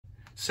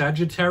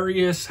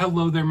Sagittarius,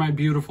 hello there, my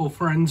beautiful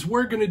friends.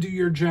 We're going to do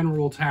your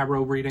general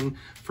tarot reading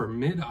for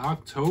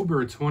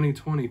mid-October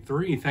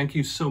 2023. Thank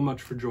you so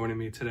much for joining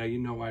me today. You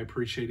know I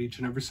appreciate each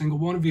and every single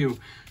one of you.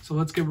 So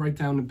let's get right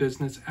down to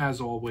business as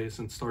always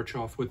and start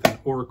you off with an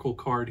oracle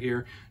card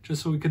here,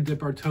 just so we could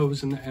dip our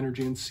toes in the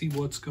energy and see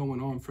what's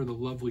going on for the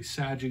lovely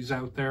Saggies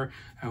out there.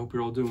 I hope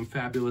you're all doing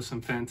fabulous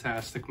and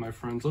fantastic, my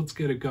friends. Let's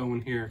get it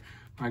going here.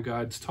 My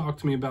guides, talk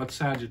to me about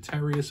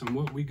Sagittarius and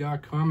what we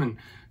got coming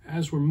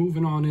as we're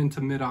moving on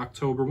into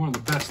mid-October, one of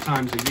the best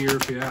times of year,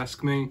 if you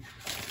ask me.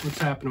 What's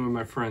happening with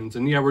my friends?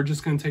 And yeah, we're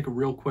just going to take a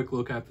real quick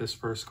look at this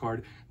first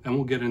card, then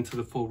we'll get into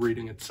the full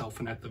reading itself.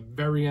 And at the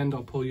very end,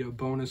 I'll pull you a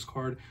bonus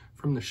card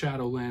from the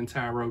Shadowland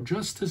Tarot,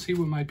 just to see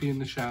what might be in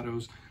the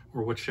shadows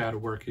or what shadow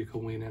work you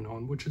can lean in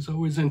on, which is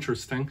always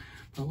interesting.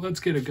 But let's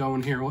get it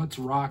going here. Let's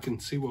rock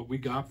and see what we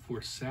got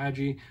for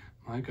Saggy.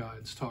 My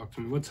guides, talk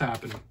to me. What's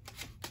happening?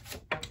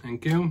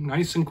 Thank you.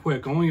 Nice and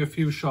quick. Only a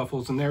few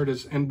shuffles, and there it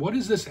is. And what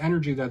is this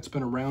energy that's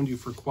been around you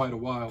for quite a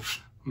while?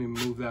 Let me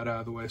move that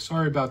out of the way.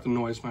 Sorry about the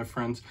noise, my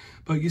friends.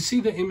 But you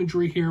see the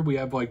imagery here? We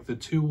have like the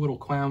two little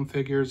clown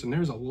figures, and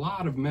there's a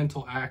lot of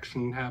mental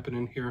action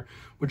happening here,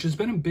 which has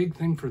been a big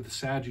thing for the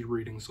Saggy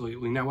readings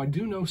lately. Now, I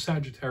do know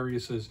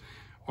Sagittariuses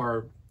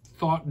are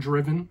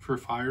thought-driven for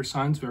fire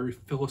signs, very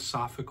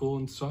philosophical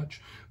and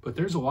such, but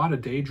there's a lot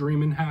of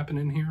daydreaming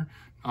happening here.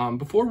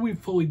 Before we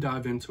fully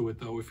dive into it,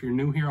 though, if you're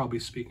new here, I'll be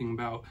speaking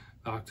about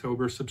the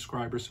October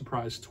subscriber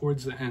surprise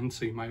towards the end,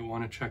 so you might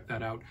want to check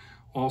that out.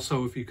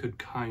 Also, if you could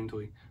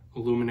kindly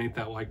illuminate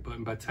that like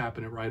button by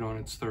tapping it right on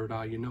its third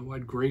eye, you know,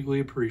 I'd greatly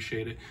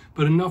appreciate it.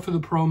 But enough of the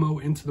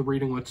promo, into the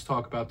reading. Let's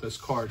talk about this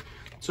card.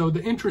 So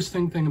the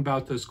interesting thing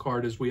about this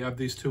card is we have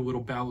these two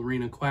little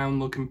ballerina clown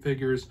looking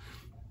figures.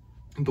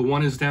 The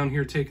one is down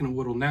here taking a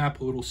little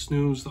nap, a little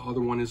snooze. The other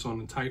one is on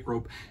a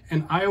tightrope.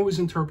 And I always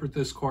interpret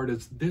this card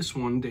as this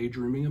one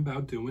daydreaming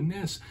about doing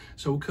this.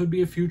 So it could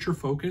be a future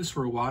focus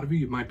for a lot of you.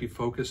 You might be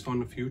focused on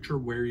the future,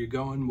 where you're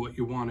going, what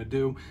you want to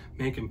do,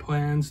 making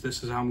plans.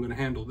 This is how I'm going to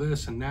handle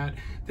this and that.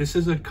 This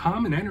is a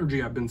common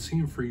energy I've been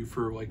seeing for you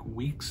for like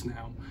weeks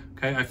now.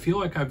 Okay, I feel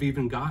like I've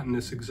even gotten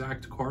this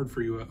exact card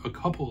for you a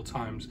couple of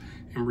times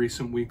in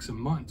recent weeks and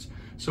months.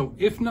 So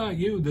if not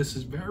you, this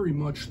is very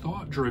much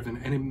thought driven,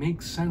 and it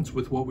makes sense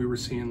with what we were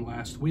seeing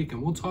last week.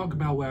 And we'll talk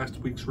about last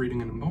week's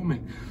reading in a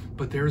moment,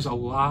 but there's a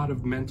lot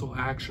of mental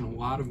action, a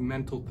lot of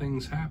mental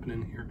things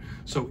happening here.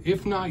 So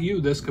if not you,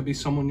 this could be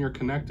someone you're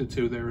connected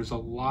to. There is a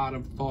lot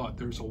of thought.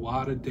 There's a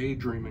lot of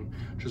daydreaming,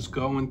 just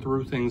going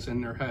through things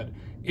in their head.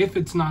 If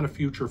it's not a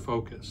future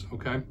focus,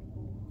 okay?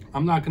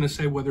 I'm not going to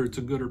say whether it's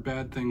a good or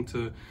bad thing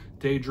to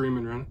daydream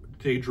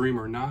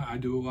or not. I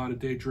do a lot of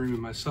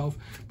daydreaming myself,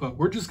 but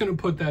we're just going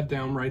to put that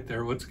down right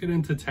there. Let's get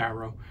into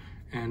tarot.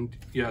 And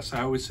yes,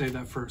 I always say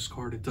that first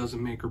card, it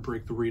doesn't make or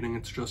break the reading.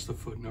 It's just a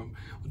footnote.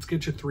 Let's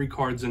get you 3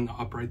 cards in the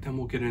upright, then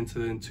we'll get into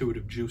the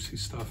intuitive, juicy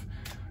stuff.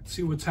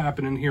 See what's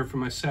happening here for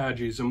my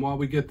Saggies. And while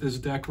we get this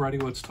deck ready,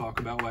 let's talk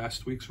about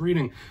last week's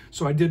reading.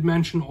 So I did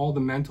mention all the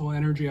mental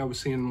energy I was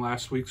seeing in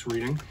last week's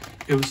reading.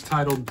 It was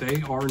titled,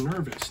 They Are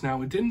Nervous.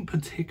 Now, it didn't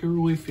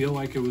particularly feel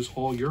like it was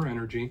all your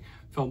energy.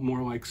 It felt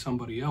more like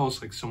somebody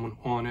else, like someone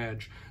on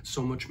edge.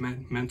 So much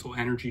mental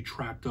energy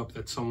trapped up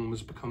that someone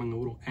was becoming a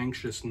little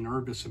anxious,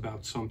 nervous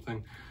about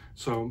something.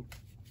 So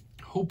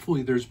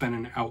hopefully there's been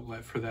an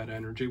outlet for that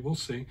energy. We'll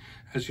see.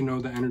 As you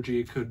know, the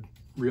energy could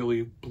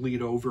really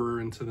bleed over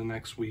into the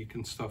next week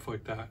and stuff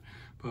like that.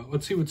 But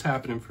let's see what's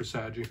happening for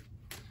Saggy.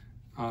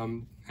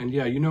 And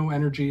yeah, you know,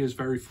 energy is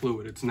very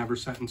fluid. It's never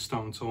set in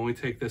stone. So only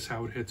take this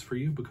how it hits for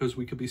you, because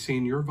we could be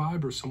seeing your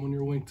vibe or someone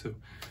you're linked to.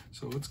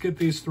 So let's get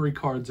these 3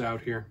 cards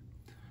out here.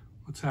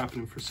 What's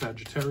happening for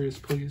Sagittarius,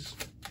 please?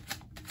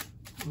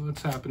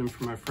 What's happening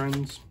for my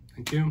friends?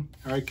 Thank you.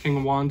 All right, King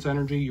of Wands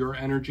energy, your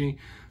energy.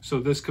 So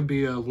this could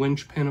be a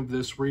linchpin of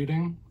this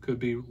reading. Could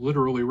be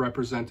literally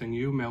representing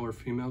you, male or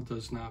female,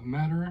 does not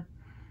matter.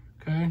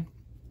 Okay.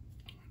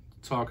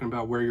 Talking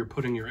about where you're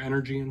putting your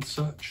energy and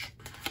such.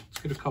 Let's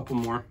get a couple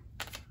more.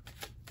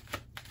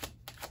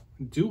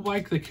 I do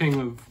like the King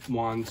of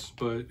Wands,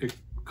 but it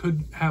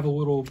could have a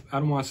little, I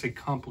don't want to say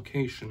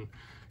complication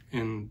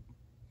in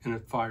a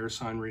fire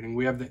sign reading.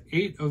 We have the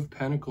 8 of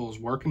Pentacles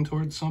working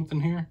towards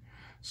something here.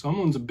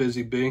 Someone's a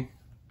busy bee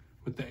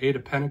with the 8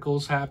 of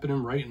Pentacles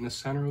happening right in the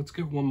center. Let's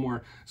get one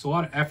more. It's a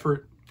lot of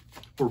effort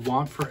or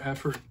want for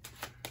effort.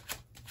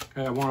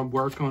 Okay, I want to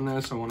work on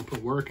this. I want to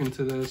put work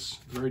into this.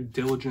 Very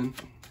diligent.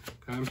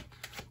 Okay,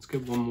 let's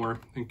get one more.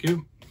 Thank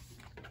you.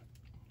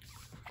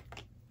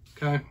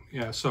 Okay,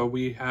 yeah, so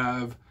we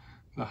have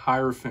the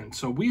Hierophant.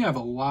 So we have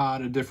a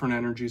lot of different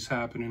energies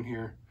happening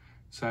here,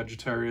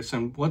 Sagittarius,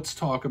 and let's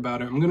talk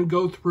about it. I'm going to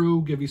go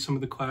through, give you some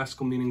of the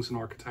classical meanings and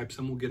archetypes,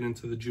 and we'll get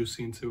into the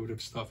juicy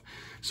intuitive stuff.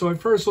 So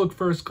at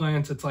first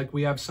glance, it's like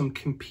we have some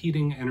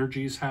competing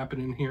energies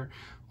happening here.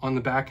 On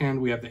the back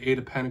end, we have the 8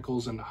 of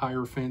Pentacles and the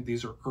Hierophant.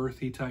 These are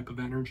earthy type of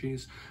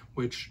energies,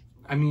 which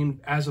I mean,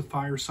 as a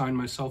fire sign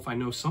myself, I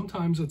know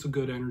sometimes it's a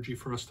good energy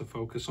for us to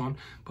focus on,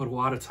 but a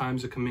lot of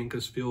times it can make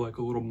us feel like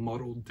a little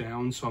muddled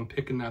down. So I'm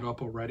picking that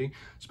up already,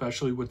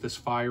 especially with this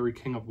fiery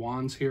King of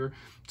Wands here.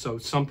 So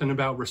something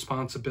about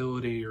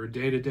responsibility or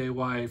day-to-day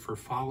life or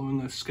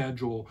following a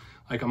schedule,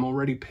 like I'm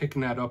already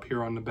picking that up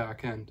here on the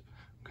back end.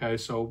 Okay,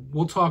 so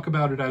we'll talk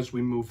about it as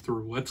we move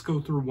through. Let's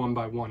go through one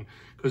by one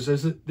because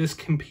there's this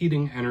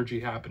competing energy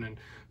happening.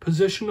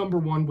 Position number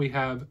one, we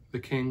have the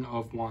King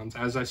of Wands.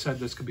 As I said,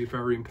 this could be a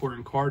very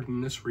important card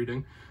in this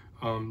reading.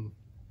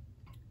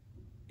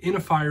 In a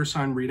fire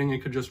sign reading,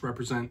 it could just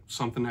represent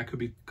something that could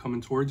be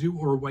coming towards you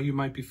or what you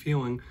might be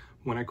feeling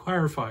when I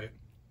clarify it.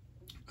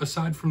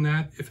 Aside from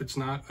that, if it's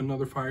not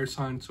another fire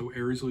sign, so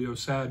Aries, Leo,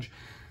 Sag,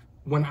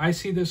 when I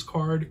see this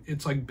card,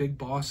 it's like big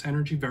boss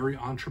energy, very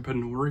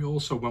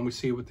entrepreneurial. So when we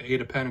see it with the Eight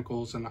of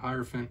Pentacles and the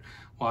Hierophant,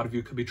 a lot of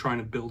you could be trying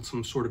to build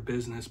some sort of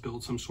business,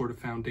 build some sort of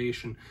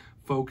foundation,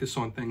 focus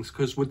on things.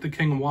 Because with the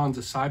King of Wands,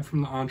 aside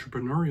from the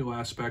entrepreneurial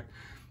aspect,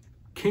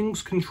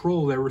 kings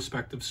control their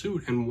respective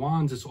suit, and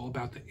Wands is all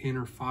about the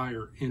inner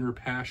fire, inner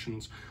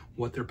passions,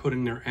 what they're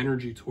putting their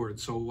energy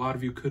towards. So a lot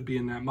of you could be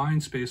in that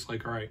mind space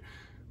like, all right,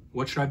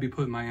 what should I be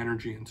putting my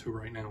energy into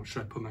right now?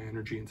 Should I put my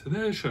energy into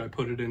this? Should I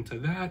put it into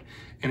that?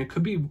 And it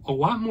could be a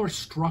lot more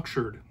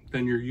structured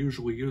than you're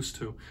usually used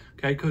to,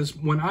 okay? Because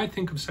when I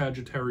think of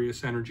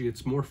Sagittarius energy,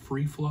 it's more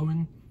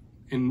free-flowing.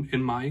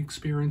 In my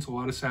experience, a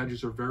lot of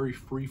Saggies are very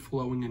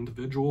free-flowing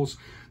individuals.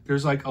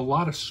 There's like a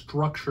lot of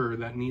structure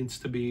that needs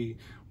to be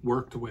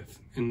worked with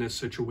in this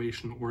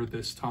situation or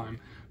this time.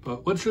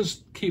 But let's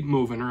just keep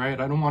moving, all right?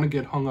 I don't want to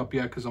get hung up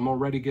yet because I'm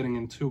already getting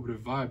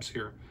intuitive vibes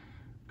here,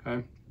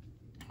 okay?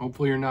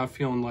 Hopefully you're not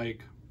feeling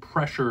like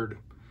pressured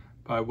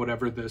by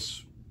whatever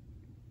this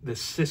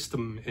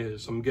system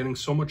is. I'm getting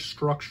so much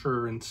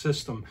structure and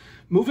system.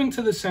 Moving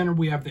to the center,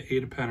 we have the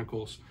Eight of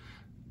Pentacles.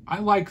 I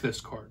like this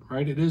card,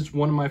 right? It is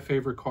one of my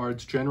favorite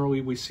cards.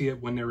 Generally, we see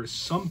it when there is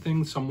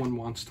something someone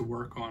wants to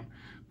work on,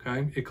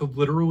 okay? It could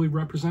literally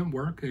represent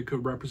work. It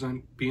could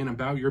represent being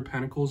about your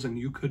pentacles, and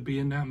you could be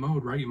in that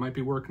mode, right? You might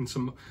be working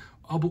some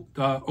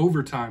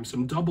overtime,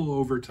 some double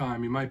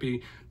overtime. You might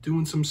be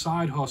doing some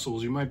side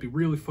hustles. You might be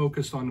really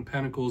focused on the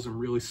pentacles and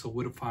really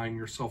solidifying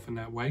yourself in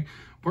that way.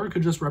 Or it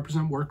could just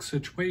represent work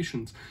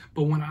situations.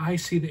 But when I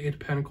see the Eight of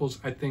Pentacles,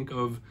 I think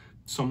of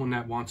someone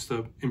that wants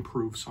to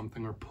improve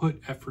something or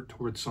put effort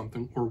towards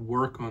something or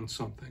work on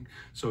something.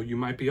 So you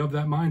might be of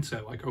that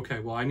mindset, like, okay,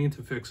 well, I need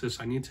to fix this.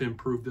 I need to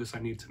improve this. I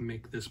need to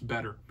make this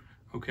better.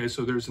 Okay,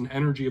 so there's an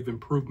energy of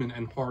improvement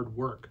and hard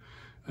work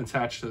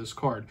attached to this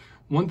card.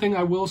 One thing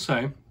I will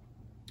say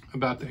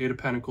about the Eight of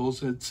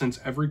Pentacles, since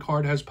every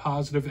card has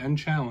positive and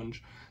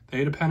challenge, the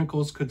Eight of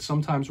Pentacles could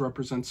sometimes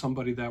represent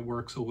somebody that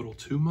works a little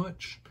too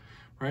much,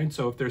 right?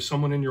 So if there's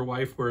someone in your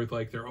life where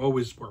like they're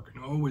always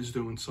working, always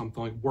doing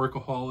something, like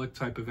workaholic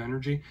type of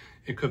energy,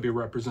 it could be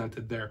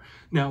represented there.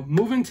 Now,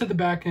 moving to the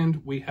back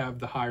end, we have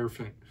the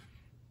Hierophant.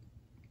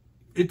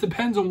 It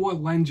depends on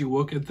what lens you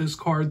look at this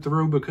card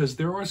through, because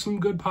there are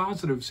some good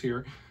positives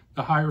here.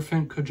 The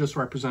Hierophant could just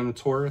represent a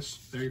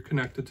Taurus that you're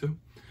connected to.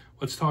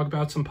 Let's talk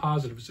about some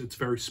positives. It's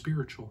very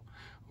spiritual.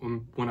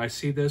 When I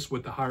see this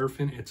with the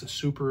Hierophant, it's a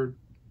super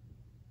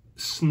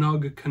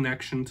snug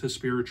connection to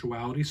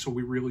spirituality. So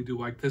we really do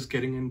like this,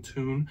 getting in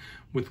tune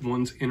with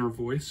one's inner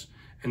voice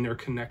and their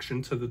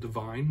connection to the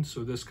divine.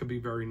 So this could be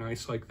very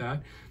nice like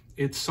that.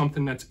 It's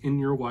something that's in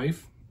your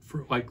life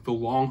for like the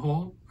long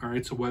haul. All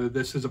right. So whether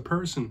this is a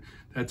person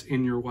that's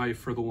in your life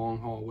for the long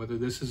haul, whether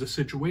this is a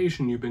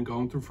situation you've been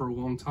going through for a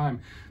long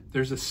time,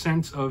 there's a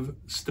sense of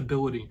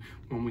stability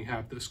when we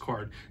have this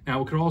card.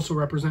 Now, it could also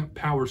represent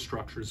power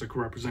structures. It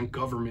could represent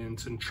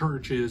governments and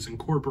churches and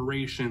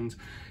corporations.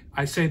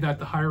 I say that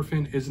the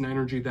Hierophant is an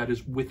energy that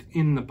is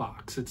within the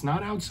box. It's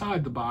not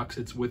outside the box,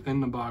 it's within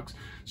the box.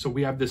 So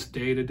we have this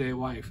day-to-day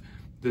life,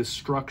 this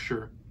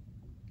structure,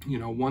 you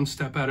know, one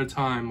step at a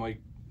time, like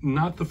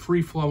not the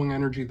free-flowing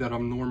energy that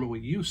I'm normally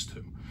used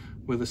to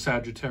with a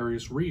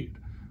Sagittarius read.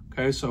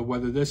 Okay, so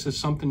whether this is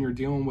something you're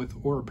dealing with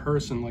or a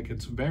person, like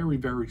it's very,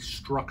 very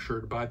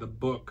structured by the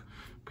book.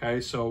 Okay,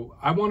 so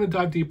I want to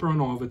dive deeper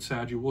on all of it,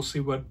 Saggy. We'll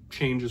see what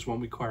changes when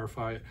we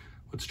clarify it.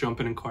 Let's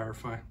jump in and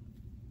clarify.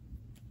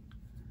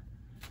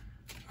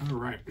 All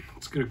right,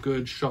 let's get a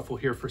good shuffle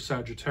here for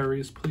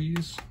Sagittarius,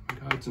 please.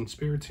 Guides and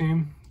spirit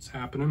team, it's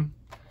happening.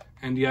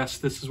 And yes,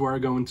 this is where I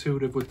go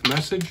intuitive with the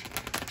message,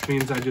 which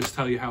means I just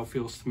tell you how it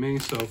feels to me.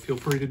 So feel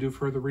free to do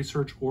further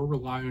research or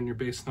rely on your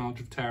base knowledge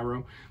of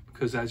tarot,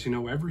 because as you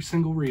know, every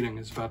single reading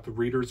is about the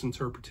reader's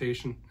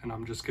interpretation, and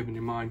I'm just giving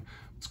you mine.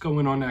 Let's go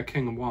in on that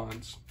King of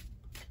Wands.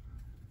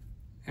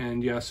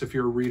 And yes, if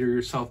you're a reader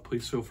yourself,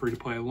 please feel free to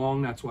play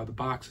along. That's why the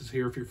box is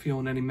here. If you're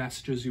feeling any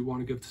messages you want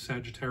to give to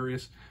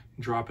Sagittarius,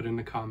 drop it in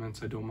the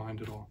comments. I don't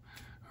mind at all.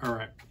 All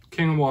right,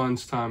 King of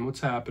Wands time. What's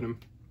happening?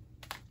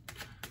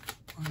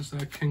 Why is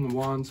that King of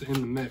Wands in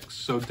the mix?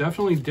 So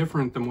definitely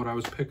different than what I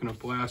was picking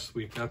up last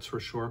week, that's for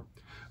sure.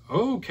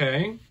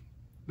 Okay,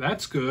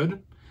 that's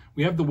good.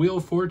 We have the Wheel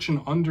of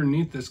Fortune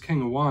underneath this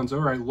King of Wands.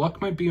 All right,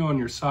 luck might be on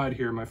your side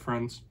here, my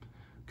friends.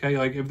 Okay,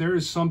 like if there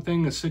is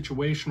something, a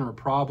situation or a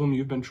problem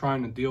you've been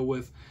trying to deal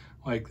with,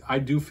 like I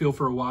do feel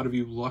for a lot of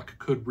you, luck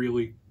could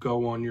really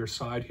go on your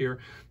side here.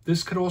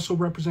 This could also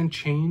represent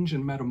change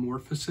and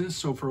metamorphosis.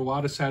 So for a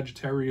lot of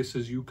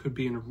Sagittariuses, you could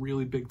be in a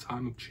really big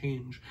time of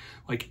change,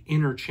 like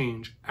inner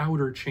change,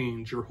 outer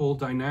change. Your whole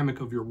dynamic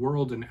of your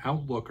world and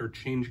outlook are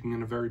changing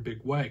in a very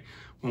big way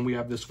when we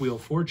have this Wheel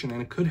of Fortune,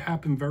 and it could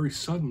happen very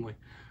suddenly.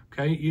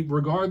 Okay,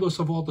 regardless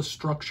of all the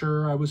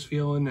structure I was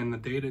feeling and the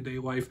day-to-day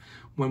life,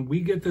 when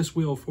we get this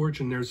Wheel of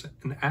Fortune, there's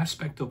an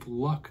aspect of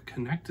luck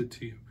connected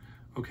to you.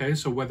 Okay,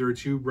 so whether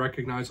it's you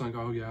recognizing like,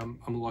 oh yeah,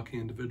 I'm a lucky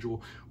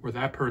individual, or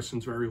that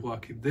person's very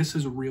lucky, this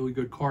is a really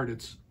good card.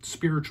 It's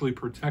spiritually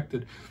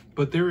protected,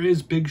 but there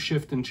is big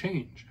shift and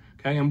change.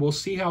 Okay, and we'll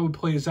see how it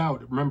plays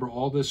out. Remember,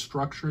 all this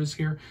structure is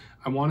here.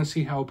 I want to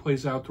see how it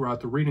plays out throughout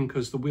the reading,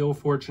 because the Wheel of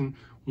Fortune,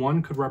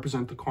 one, could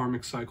represent the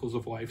karmic cycles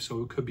of life.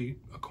 So it could be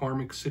a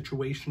karmic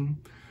situation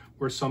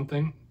or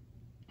something,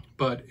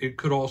 but it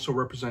could also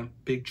represent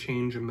big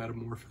change and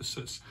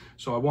metamorphosis.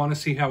 So I want to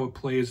see how it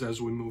plays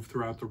as we move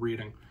throughout the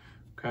reading.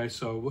 Okay,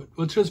 so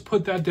let's just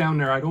put that down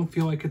there. I don't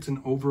feel like it's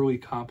an overly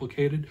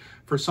complicated.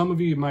 For some of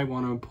you, you might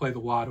want to play the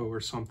lotto or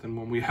something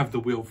when we have the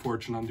Wheel of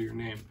Fortune under your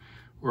name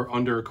or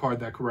under a card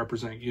that could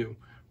represent you,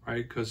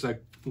 right? Because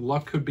that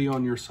luck could be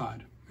on your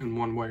side in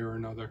one way or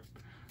another.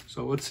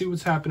 So let's see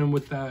what's happening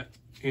with that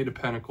Eight of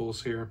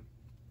Pentacles here.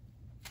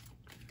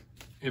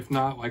 If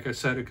not, like I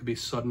said, it could be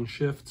sudden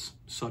shifts,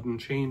 sudden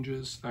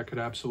changes. That could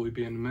absolutely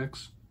be in the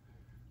mix,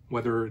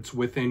 whether it's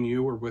within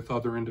you or with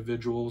other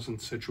individuals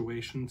and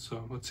situations.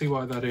 So let's see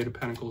why that Eight of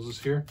Pentacles is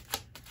here.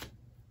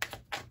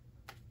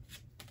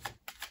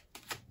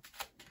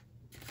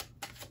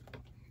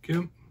 Thank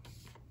you.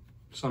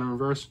 Sun in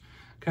reverse.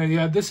 Okay,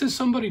 yeah, this is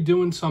somebody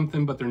doing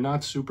something, but they're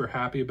not super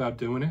happy about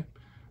doing it.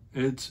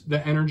 It's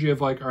the energy of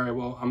like, all right,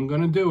 well, I'm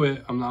going to do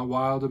it. I'm not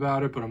wild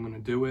about it, but I'm going to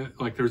do it.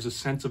 Like there's a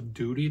sense of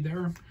duty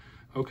there.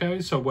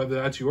 Okay, so whether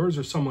that's yours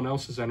or someone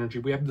else's energy,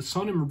 we have the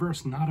Sun in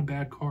reverse, not a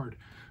bad card.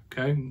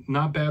 Okay,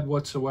 not bad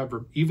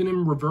whatsoever. Even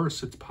in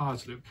reverse, it's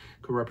positive.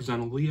 Could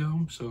represent a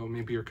Leo, so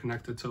maybe you're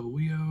connected to a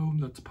Leo.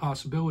 That's a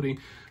possibility.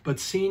 But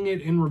seeing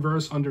it in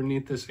reverse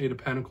underneath this Eight of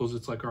Pentacles,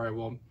 it's like, all right,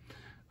 well,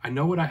 I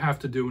know what I have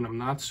to do, and I'm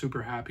not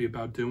super happy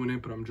about doing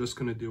it, but I'm just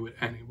going to do it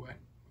anyway.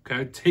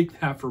 Okay, take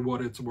that for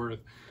what it's worth.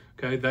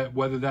 Okay, that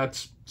whether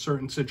that's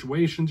certain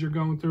situations you're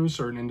going through,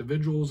 certain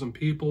individuals and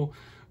people,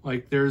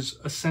 like there's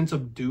a sense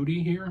of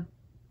duty here.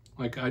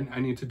 Like I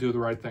need to do the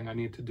right thing. I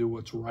need to do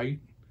what's right.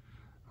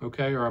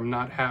 Okay, or I'm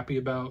not happy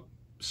about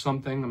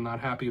something. I'm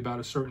not happy about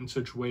a certain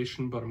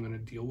situation, but I'm going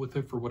to deal with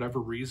it for whatever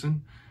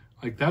reason.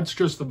 Like that's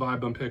just the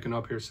vibe I'm picking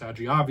up here,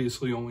 Saggy.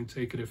 Obviously, only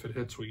take it if it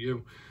hits with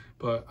you.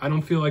 But I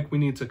don't feel like we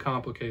need to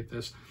complicate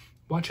this.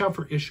 Watch out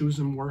for issues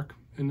in work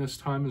in this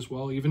time as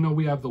well. Even though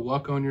we have the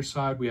luck on your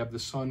side, we have the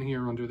Sun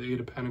here under the Eight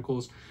of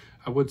Pentacles,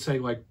 I would say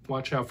like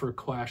watch out for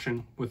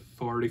clashing with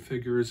authority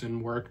figures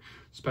in work,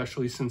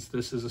 especially since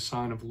this is a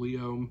sign of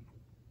Leo.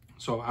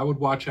 So I would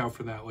watch out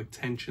for that, like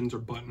tensions or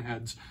button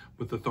heads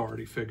with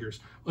authority figures.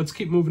 Let's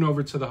keep moving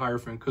over to the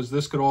Hierophant, because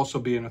this could also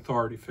be an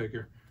authority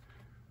figure.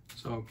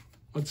 So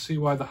let's see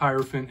why the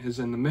Hierophant is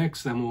in the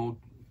mix. Then we'll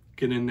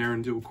get in there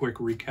and do a quick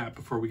recap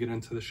before we get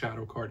into the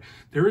Shadow card.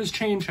 There is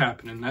change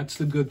happening. That's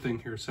the good thing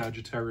here,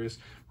 Sagittarius.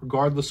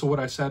 Regardless of what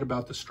I said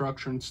about the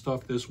structure and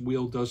stuff, this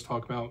wheel does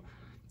talk about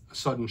a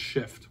sudden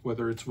shift,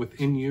 whether it's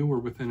within you or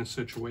within a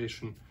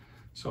situation.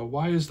 So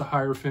why is the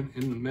Hierophant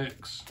in the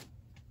mix?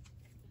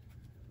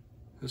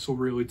 This will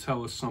really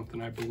tell us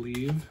something, I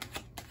believe.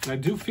 And I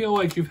do feel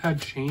like you've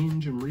had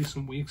change in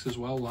recent weeks as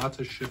well. Lots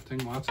of shifting,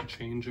 lots of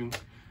changing.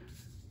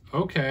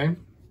 Okay.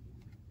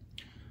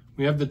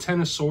 We have the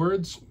Ten of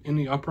Swords in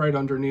the upright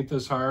underneath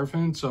this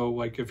Hierophant. So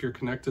like if you're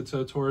connected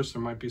to a Taurus,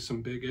 there might be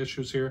some big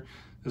issues here.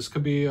 This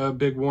could be a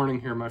big warning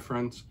here, my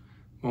friends.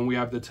 When we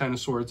have the Ten of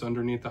Swords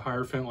underneath the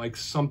Hierophant, like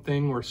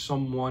something or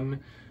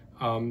someone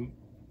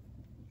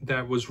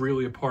that was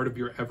really a part of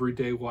your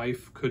everyday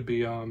life could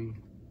be on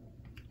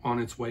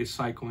its way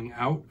cycling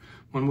out.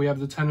 When we have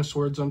the Ten of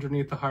Swords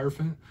underneath the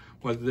Hierophant,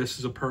 whether this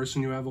is a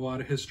person you have a lot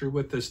of history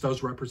with, this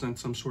does represent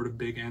some sort of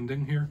big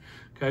ending here.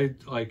 Okay,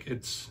 like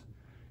it's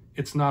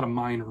not a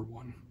minor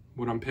one,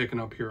 what I'm picking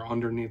up here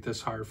underneath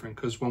this Hierophant,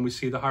 because when we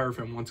see the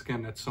Hierophant, once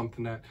again, that's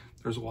something that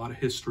there's a lot of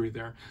history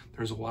there.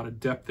 There's a lot of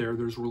depth there.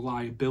 There's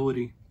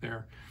reliability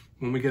there.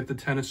 When we get the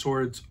Ten of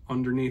Swords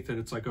underneath it,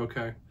 it's like,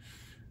 okay,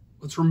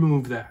 let's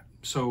remove that.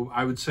 So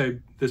I would say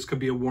this could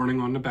be a warning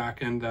on the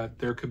back end that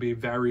there could be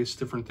various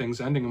different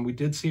things ending. And we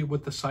did see it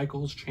with the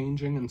cycles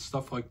changing and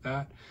stuff like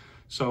that.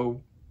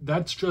 So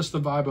that's just the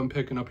vibe I'm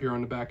picking up here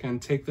on the back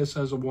end. Take this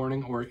as a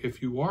warning, or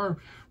if you are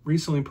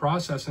recently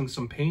processing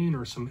some pain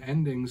or some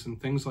endings and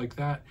things like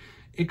that,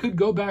 it could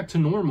go back to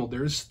normal.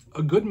 There's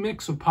a good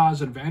mix of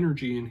positive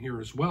energy in here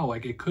as well.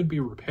 Like it could be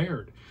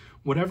repaired.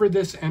 Whatever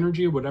this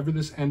energy, whatever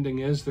this ending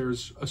is,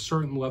 there's a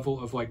certain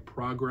level of like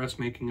progress,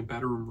 making it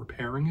better and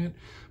repairing it.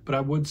 But I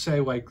would say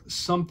like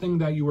something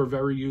that you are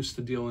very used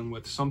to dealing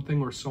with,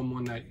 something or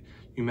someone that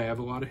you may have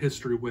a lot of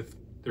history with,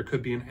 there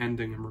could be an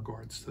ending in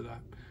regards to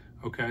that.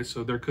 Okay,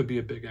 so there could be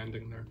a big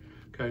ending there.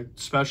 okay,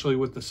 especially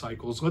with the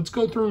cycles. Let's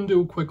go through and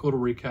do a quick little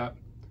recap.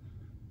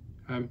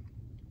 Okay.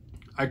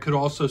 I could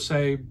also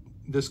say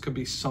this could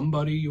be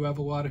somebody you have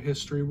a lot of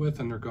history with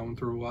and they're going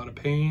through a lot of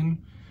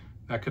pain.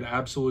 That could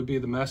absolutely be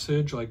the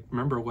message. Like,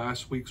 remember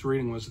last week's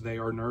reading was they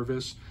are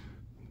nervous.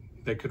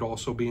 They could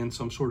also be in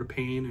some sort of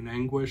pain and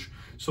anguish.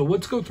 So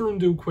let's go through and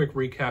do a quick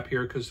recap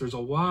here, because there's a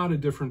lot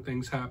of different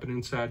things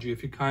happening, Saggy.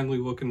 If you kindly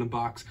look in the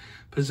box.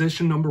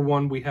 Position number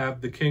 1, we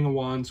have the King of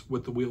Wands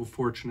with the Wheel of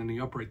Fortune in the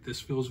upright. This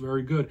feels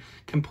very good.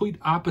 Complete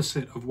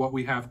opposite of what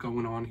we have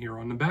going on here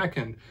on the back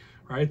end.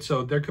 Right?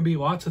 So there could be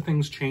lots of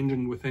things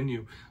changing within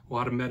you, a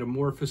lot of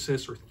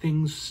metamorphosis or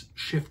things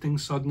shifting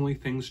suddenly,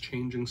 things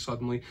changing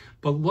suddenly.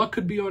 But luck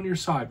could be on your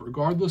side,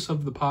 regardless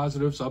of the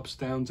positives, ups,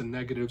 downs, and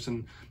negatives,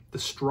 and the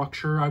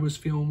structure I was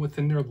feeling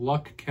within there.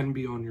 Luck can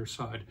be on your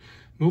side.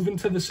 Moving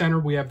to the center,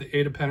 we have the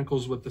Eight of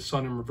Pentacles with the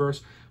Sun in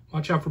reverse.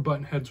 Watch out for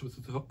button heads with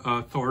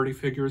authority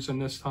figures in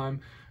this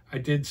time. I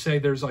did say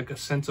there's like a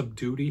sense of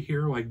duty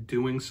here, like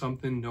doing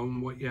something,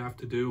 knowing what you have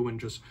to do, and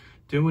just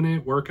doing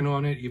it, working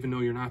on it, even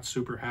though you're not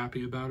super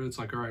happy about it. It's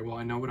like, all right, well,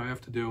 I know what I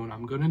have to do and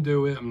I'm going to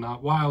do it. I'm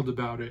not wild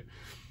about it.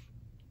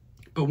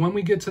 But when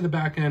we get to the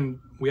back end,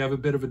 we have a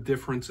bit of a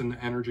difference in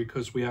the energy,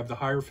 because we have the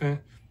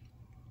Hierophant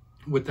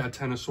with that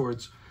Ten of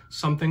Swords.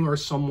 Something or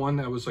someone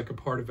that was like a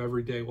part of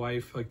everyday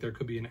life. Like there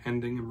could be an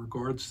ending in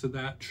regards to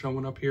that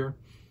showing up here.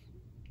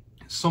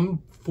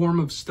 Some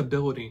form of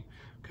stability.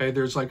 Okay,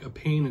 there's like a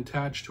pain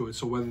attached to it.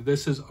 So whether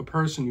this is a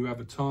person you have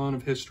a ton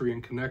of history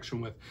and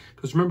connection with,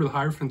 because remember the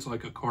Hierophant's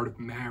like a card of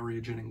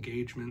marriage and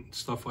engagement and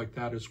stuff like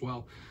that as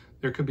well.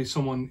 There could be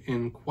someone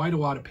in quite a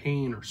lot of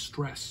pain or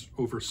stress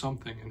over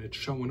something, and it's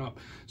showing up.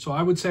 So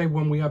I would say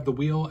when we have the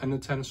Wheel and the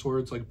Ten of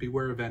Swords, like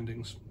beware of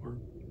endings or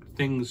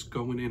things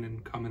going in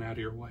and coming out of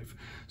your life.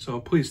 So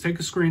please take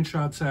a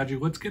screenshot, Saggy.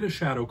 Let's get a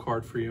shadow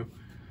card for you.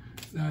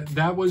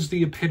 That was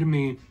the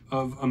epitome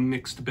of a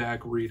mixed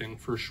bag reading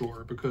for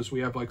sure, because we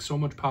have like so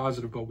much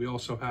positive, but we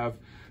also have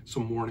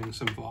some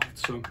warnings involved.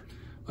 So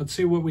let's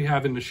see what we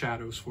have in the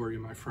shadows for you,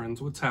 my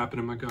friends. What's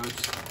happening, my guys?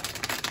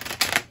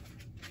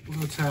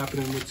 What's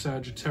happening with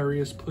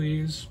Sagittarius,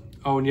 please?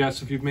 Oh, and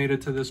yes, if you've made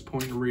it to this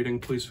point in reading,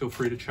 please feel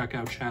free to check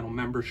out channel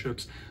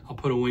memberships. I'll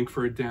put a link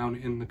for it down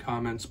in the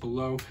comments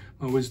below.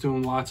 I'm always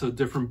doing lots of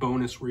different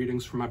bonus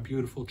readings for my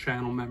beautiful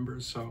channel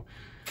members, so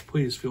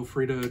please feel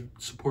free to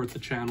support the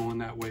channel in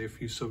that way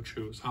if you so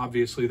choose.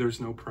 Obviously,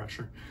 there's no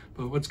pressure.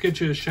 But let's get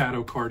you a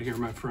shadow card here,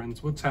 my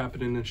friends. What's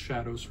happening in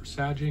shadows for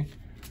Saggy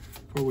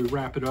before we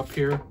wrap it up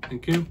here?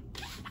 Thank you.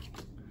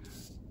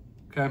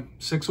 Okay,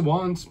 Six of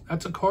Wands.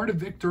 That's a card of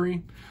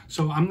victory.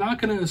 So I'm not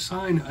going to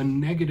assign a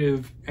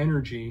negative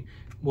energy.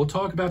 We'll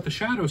talk about the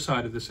shadow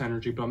side of this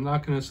energy, but I'm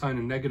not going to assign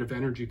a negative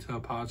energy to a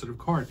positive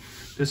card.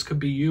 This could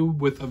be you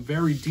with a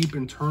very deep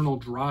internal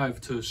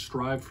drive to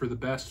strive for the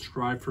best,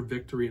 strive for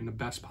victory and the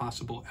best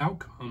possible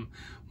outcome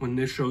when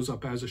this shows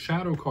up as a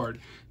shadow card.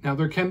 Now,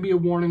 there can be a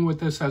warning with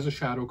this as a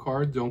shadow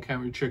card. Don't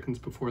count your chickens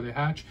before they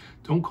hatch.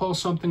 Don't call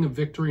something a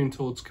victory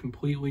until it's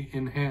completely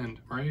in hand,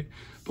 right?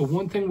 But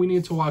one thing we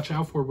need to watch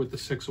out for with the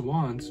Six of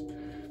Wands,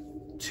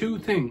 two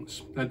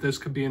things that this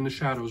could be in the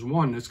shadows.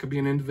 One, this could be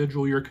an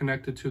individual you're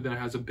connected to that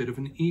has a bit of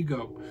an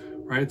ego,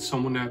 right?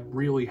 Someone that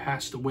really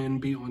has to win,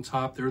 be on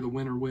top. They're the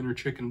winner,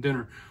 chicken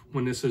dinner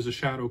when this is a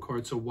shadow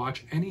card. So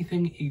watch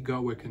anything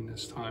egoic in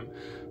this time.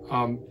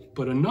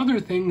 But another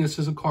thing, this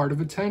is a card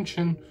of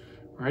attention,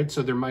 right?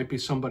 So there might be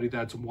somebody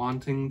that's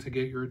wanting to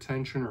get your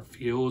attention or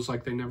feels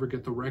like they never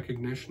get the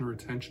recognition or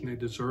attention they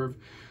deserve.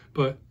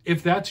 But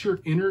if that's your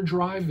inner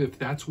drive, if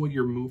that's what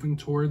you're moving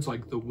towards,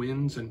 like the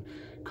wins and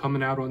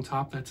coming out on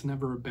top, that's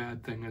never a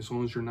bad thing as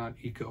long as you're not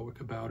egoic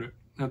about it.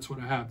 That's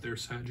what I have there,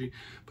 Saggy.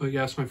 But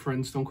yes, my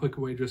friends, don't click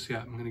away just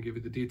yet. I'm going to give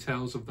you the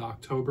details of the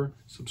October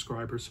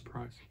subscriber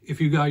surprise.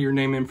 If you got your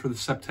name in for the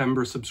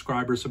September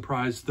subscriber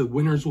surprise, the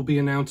winners will be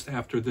announced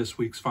after this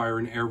week's Fire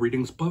and Air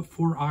readings. But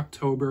for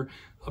October,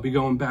 I'll be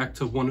going back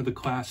to one of the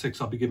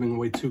classics. I'll be giving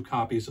away 2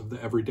 copies of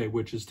the Everyday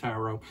Witches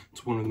Tarot.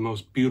 It's one of the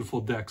most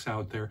beautiful decks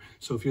out there.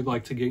 So if you'd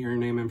like to get your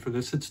name in for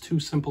this, it's 2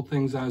 simple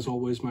things as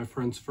always, my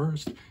friends.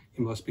 First,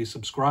 you must be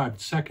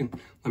subscribed.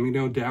 Second, let me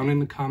know down in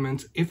the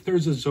comments if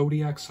there's a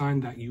zodiac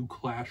sign that you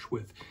clash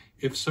with.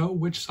 If so,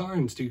 which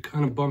signs do you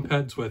kind of bump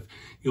heads with?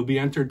 You'll be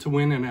entered to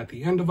win, and at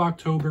the end of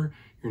October,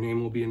 your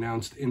name will be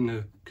announced in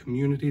the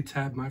community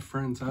tab, my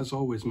friends. As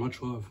always,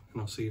 much love,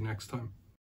 and I'll see you next time.